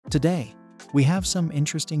Today, we have some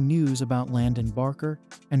interesting news about Landon Barker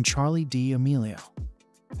and Charli D'Amelio.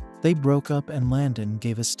 They broke up and Landon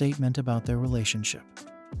gave a statement about their relationship.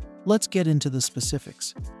 Let's get into the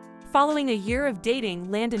specifics. Following a year of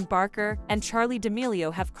dating, Landon Barker and Charli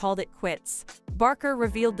D'Amelio have called it quits. Barker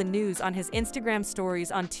revealed the news on his Instagram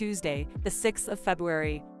stories on Tuesday, the 6th of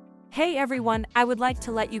February. "Hey everyone, I would like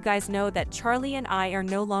to let you guys know that Charli and I are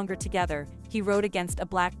no longer together," he wrote against a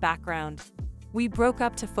black background. "We broke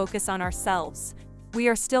up to focus on ourselves. We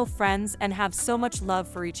are still friends and have so much love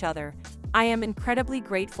for each other. I am incredibly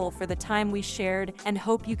grateful for the time we shared and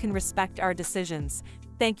hope you can respect our decisions.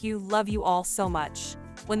 Thank you, love you all so much."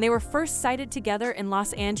 When they were first sighted together in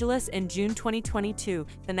Los Angeles in June 2022,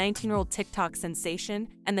 the 19-year-old TikTok sensation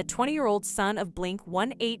and the 20-year-old son of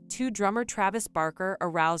Blink-182 drummer Travis Barker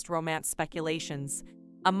aroused romance speculations.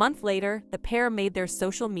 A month later, the pair made their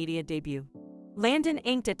social media debut. Landon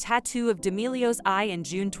inked a tattoo of D'Amelio's eye in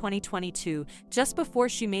June 2022, just before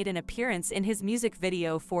she made an appearance in his music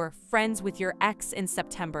video for "Friends with Your Ex" in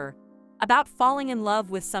September. About falling in love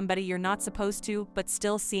with somebody you're not supposed to, but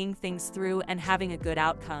still seeing things through and having a good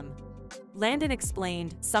outcome. Landon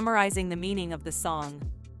explained, summarizing the meaning of the song.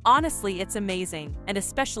 "Honestly, it's amazing, and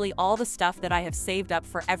especially all the stuff that I have saved up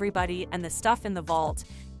for everybody and the stuff in the vault.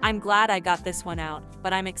 I'm glad I got this one out,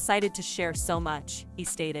 but I'm excited to share so much," he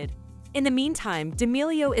stated. In the meantime,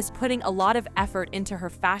 D'Amelio is putting a lot of effort into her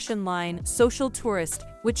fashion line, Social Tourist,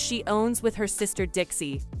 which she owns with her sister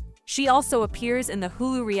Dixie. She also appears in the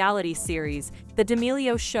Hulu reality series, The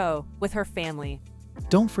D'Amelio Show, with her family.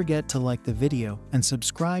 Don't forget to like the video and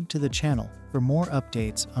subscribe to the channel for more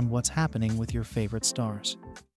updates on what's happening with your favorite stars.